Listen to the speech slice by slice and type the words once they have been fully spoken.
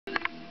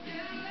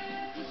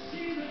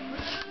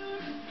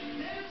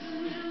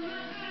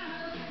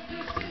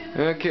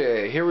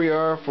Okay, here we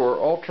are for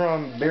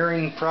Ultron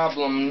bearing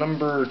problem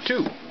number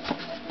 2.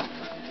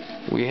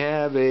 We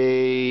have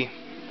a,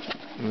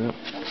 well,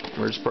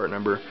 where's part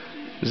number?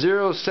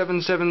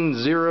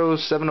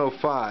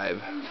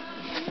 0770705.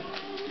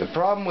 The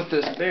problem with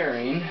this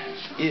bearing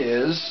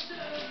is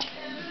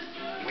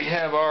we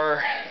have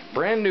our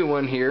brand new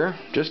one here,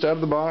 just out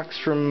of the box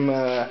from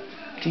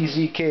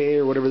TZK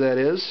or whatever that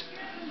is.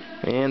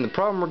 And the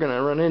problem we're going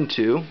to run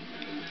into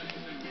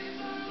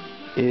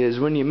is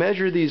when you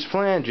measure these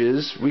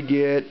flanges, we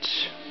get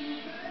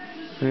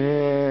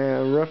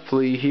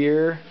roughly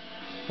here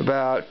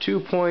about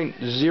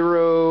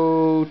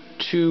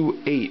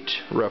 2.028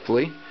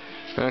 roughly.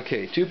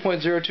 Okay,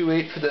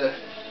 2.028 for the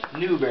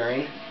new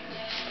bearing,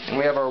 and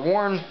we have our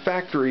worn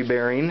factory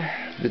bearing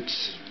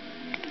that's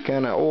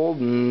kind of old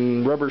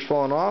and rubber's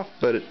falling off,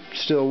 but it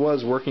still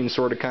was working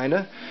sorta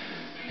kinda.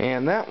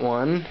 And that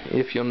one,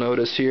 if you'll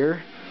notice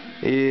here,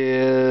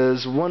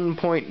 is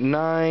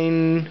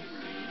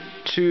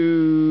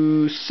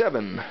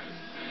 1.927,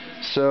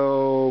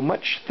 so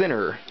much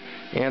thinner.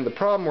 And the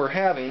problem we're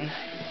having,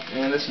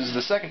 and this is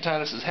the second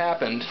time this has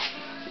happened,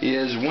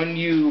 is when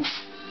you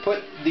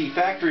put the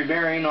factory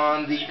bearing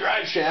on the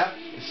drive shaft,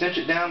 cinch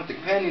it down with the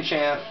companion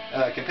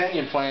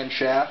flange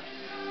shaft,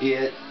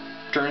 it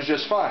turns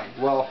just fine.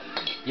 Well,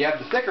 you have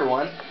the thicker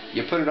one,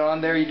 you put it on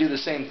there, you do the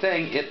same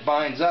thing, it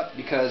binds up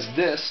because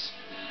this,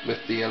 with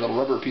the little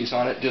rubber piece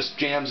on it, just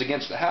jams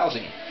against the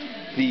housing.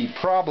 The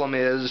problem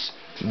is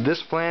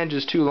this flange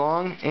is too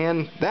long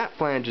and that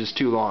flange is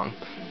too long.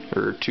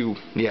 Or too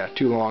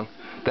long.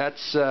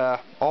 That's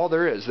all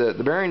there is.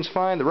 The bearing's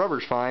fine, the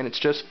rubber's fine, it's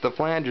just the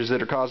flanges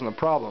that are causing the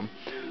problem.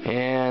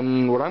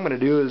 And what I'm going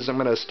to do is I'm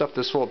going to stuff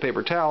this full of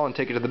paper towel and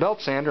take it to the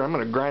belt sander. I'm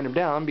going to grind them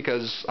down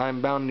because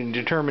I'm bound and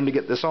determined to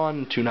get this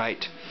on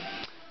tonight.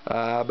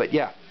 But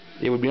yeah,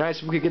 it would be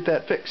nice if we could get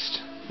that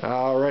fixed.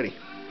 Alrighty.